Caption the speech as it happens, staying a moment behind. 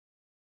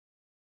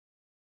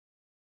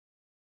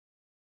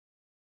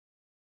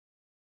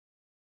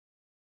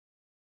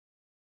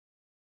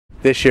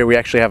This year we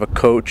actually have a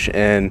coach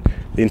and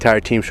the entire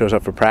team shows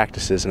up for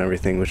practices and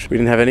everything, which we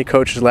didn't have any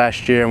coaches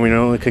last year, and we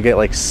only could get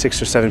like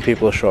 6 or 7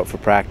 people to show up for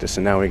practice,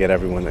 and now we get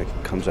everyone that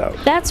comes out.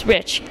 That's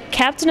Rich,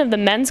 captain of the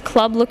men's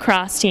club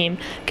lacrosse team,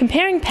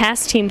 comparing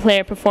past team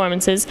player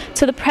performances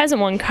to the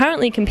present one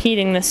currently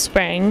competing this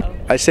spring.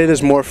 I'd say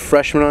there's more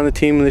freshmen on the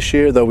team this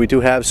year, though we do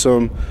have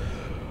some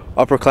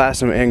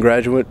upperclassmen and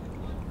graduate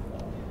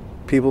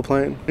people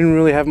playing. We didn't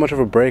really have much of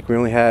a break. We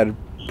only had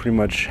pretty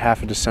much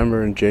half of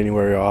December and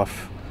January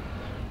off.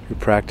 We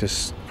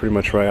practiced pretty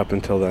much right up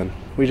until then.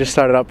 We just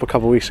started up a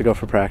couple weeks ago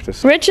for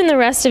practice. Rich and the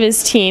rest of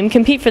his team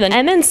compete for the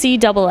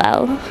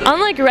MNCLL.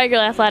 Unlike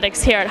regular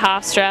athletics here at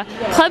Hofstra,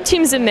 club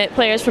teams admit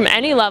players from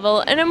any level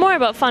and are more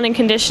about fun and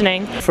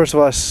conditioning. First of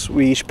all,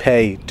 we each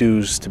pay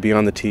dues to be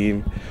on the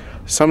team.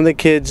 Some of the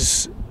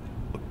kids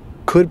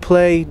could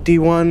play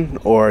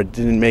D1 or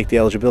didn't make the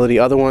eligibility.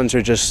 Other ones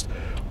are just,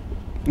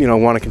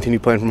 want to continue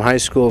playing from high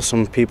school.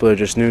 Some people are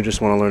just new, just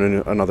want to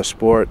learn another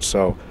sport.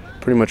 So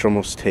pretty much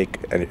almost take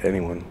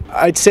anyone.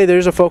 I'd say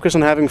there's a focus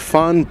on having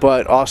fun,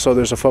 but also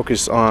there's a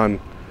focus on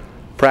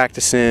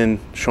practicing,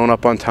 showing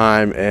up on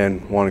time,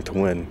 and wanting to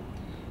win.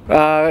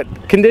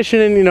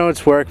 Conditioning,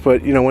 it's work,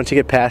 but once you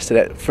get past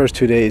it, first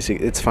 2 days,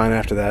 it's fine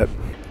after that.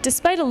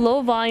 Despite a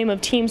low volume of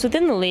teams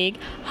within the league,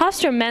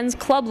 Hofstra men's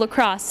club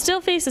lacrosse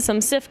still faces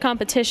some stiff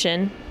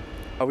competition.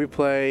 We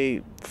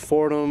play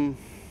Fordham,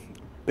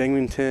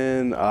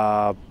 Binghamton,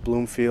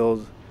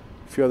 Bloomfield,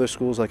 a few other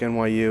schools like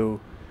NYU.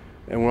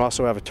 And we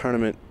also have a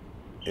tournament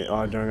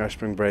during our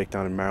spring break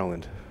down in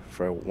Maryland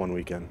for one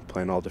weekend,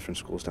 playing all different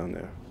schools down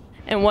there.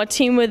 And what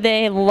team would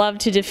they love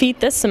to defeat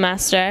this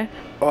semester?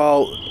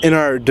 Well, in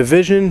our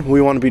division, we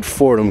want to beat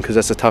Fordham because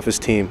that's the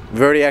toughest team.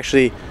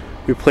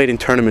 We played in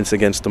tournaments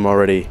against them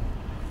already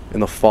in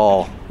the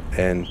fall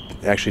and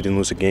actually didn't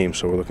lose a game,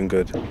 so we're looking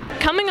good.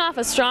 Coming off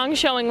a strong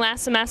showing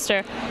last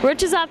semester,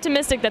 Rich is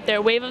optimistic that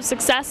their wave of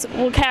success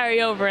will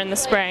carry over in the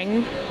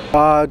spring.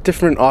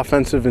 Different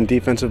offensive and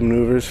defensive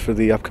maneuvers for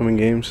the upcoming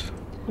games.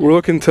 We're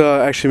looking to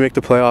actually make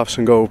the playoffs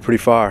and go pretty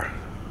far.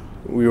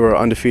 We were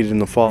undefeated in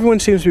the fall. Everyone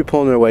seems to be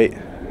pulling their weight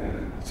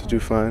to do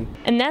fine.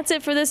 And that's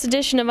it for this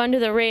edition of Under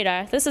the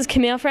Radar. This is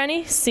Camille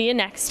Frenny. See you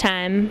next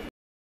time.